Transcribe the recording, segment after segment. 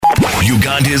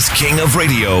Uganda's king of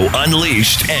radio,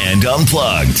 unleashed and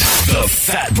unplugged. The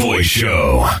Fat Boy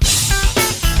Show.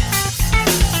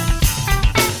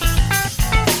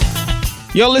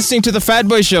 You're listening to The Fat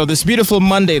Boy Show this beautiful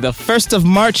Monday, the 1st of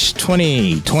March,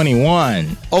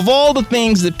 2021. Of all the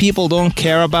things that people don't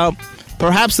care about,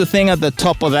 perhaps the thing at the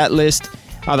top of that list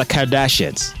are the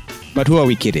Kardashians. But who are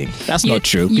we kidding? That's not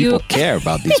true. People care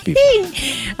about these people.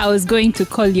 I was going to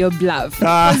call your bluff.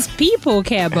 Because people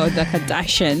care about the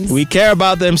Kardashians. We care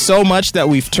about them so much that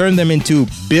we've turned them into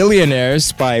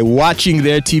billionaires by watching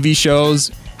their TV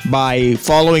shows, by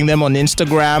following them on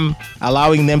Instagram,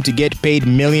 allowing them to get paid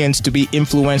millions to be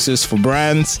influencers for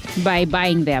brands. By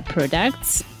buying their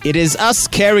products. It is us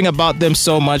caring about them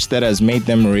so much that has made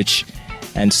them rich.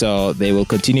 And so they will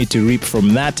continue to reap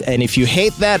from that. And if you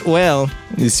hate that, well,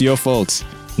 it's your fault.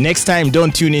 Next time,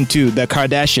 don't tune into the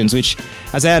Kardashians, which,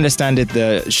 as I understand it,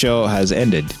 the show has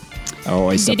ended.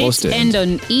 Or is supposed to end. Did it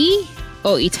end on E,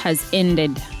 or it has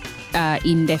ended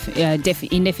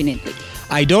indefinitely?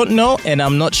 I don't know, and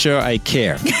I'm not sure I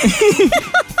care.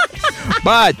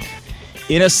 But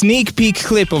in a sneak peek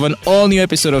clip of an all-new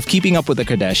episode of Keeping Up with the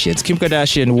Kardashians, Kim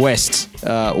Kardashian West,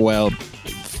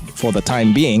 for the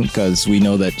time being, because we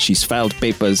know that she's filed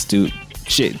papers to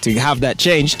have that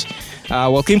changed.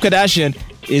 Kim Kardashian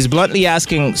is bluntly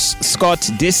asking Scott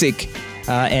Disick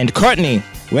and Kourtney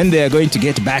when they are going to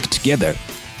get back together.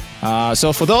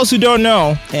 So for those who don't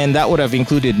know, and that would have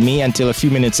included me until a few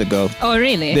minutes ago. Oh,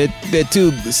 really? They're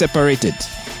two separated.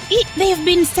 They've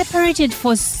been separated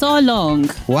for so long.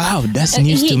 Wow, that's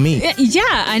news to me.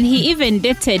 Yeah, and he even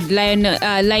dated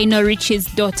Lionel Richie's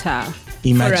daughter.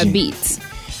 Imagine. For a bit.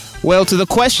 Well, to the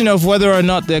question of whether or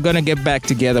not they're going to get back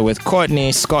together with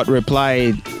Kourtney, Scott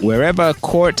replied, "Wherever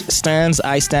Court stands,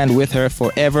 I stand with her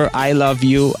forever. I love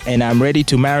you, and I'm ready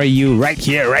to marry you right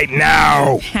here, right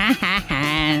now."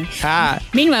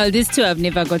 Meanwhile, these two have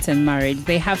never gotten married.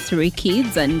 They have 3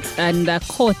 kids, and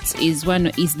Court is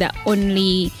the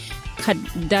only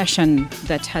Kardashian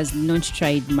that has not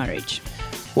tried marriage.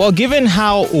 Well, given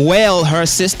how well her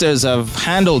sisters have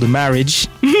handled marriage,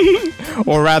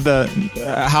 or rather,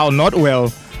 how not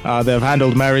well they've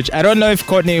handled marriage, I don't know if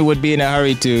Kourtney would be in a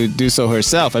hurry to do so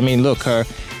herself. I mean, look, her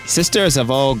sisters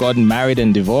have all gotten married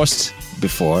and divorced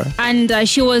before. And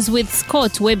she was with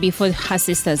Scott way before her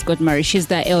sisters got married. She's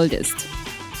the eldest.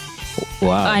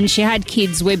 Wow. And she had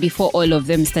kids way before all of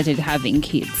them started having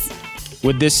kids.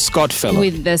 With this Scott fella.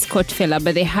 With the Scott fella.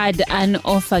 But they had an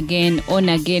off-again,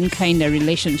 on-again kind of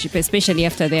relationship, especially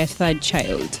after their 3rd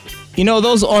child. You know,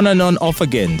 those on and on, off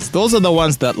agains, those are the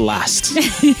ones that last.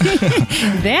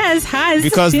 Theirs has.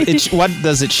 Because what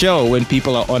does it show when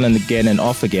people are on and again and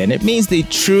off again? It means they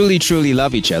truly, truly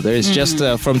love each other. It's just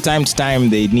from time to time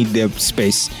they need their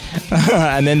space.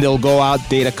 And then they'll go out,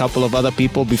 date a couple of other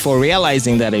people before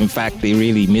realizing that, in fact, they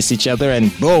really miss each other.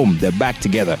 And boom, they're back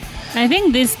together. I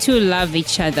think these two love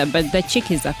each other, but the chick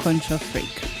is a control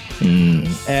freak.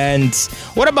 And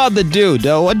what about the dude?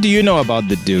 What do you know about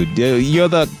the dude? You're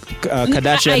the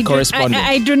Kardashian correspondent.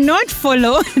 I do not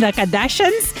follow the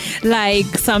Kardashians like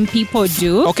some people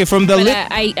do. Okay, from the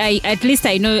I at least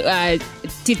I know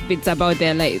tidbits about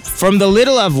their lives. From the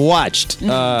little I've watched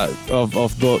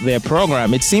of their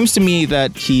program, it seems to me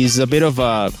that he's a bit of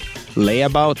a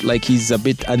layabout, like he's a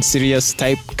bit unserious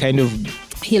type kind of.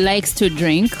 He likes to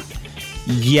drink.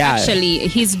 Yeah. Actually,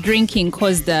 his drinking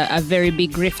caused a very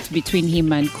big rift between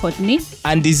him and Kourtney.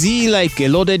 And is he like a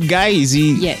loaded guy? Is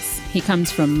he? Yes, he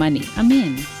comes from money. I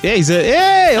mean.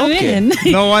 Yeah, okay.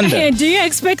 No wonder. Do you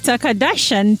expect a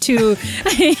Kardashian to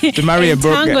marry a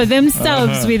broke guy? Entangle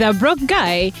themselves with a broke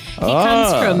guy? He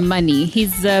comes from money.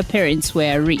 His parents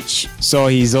were rich. So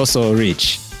he's also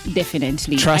rich.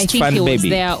 Definitely. Trust I think fund he was baby.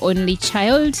 Their only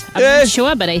child. I'm not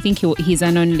sure, but I think he's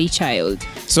an only child.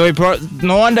 So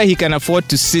no wonder he can afford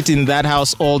to sit in that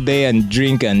house all day and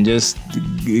drink and just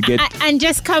get... And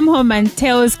just come home and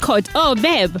tell Scott, "Oh,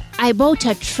 babe, I bought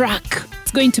a truck.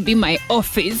 It's going to be my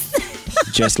office."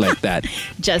 Just like that.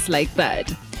 Just like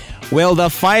that. Well, the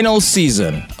final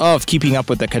season of Keeping Up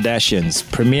with the Kardashians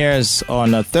premieres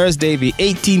on a Thursday, the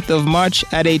 18th of March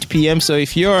at 8 p.m. So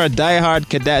if you're a diehard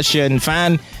Kardashian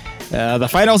fan, the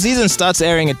final season starts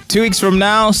airing 2 weeks from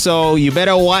now. So you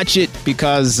better watch it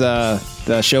because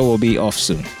the show will be off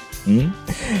soon.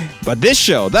 But this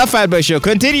show, The Fat Boy Show,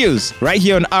 continues right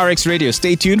here on RX Radio.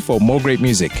 Stay tuned for more great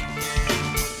music.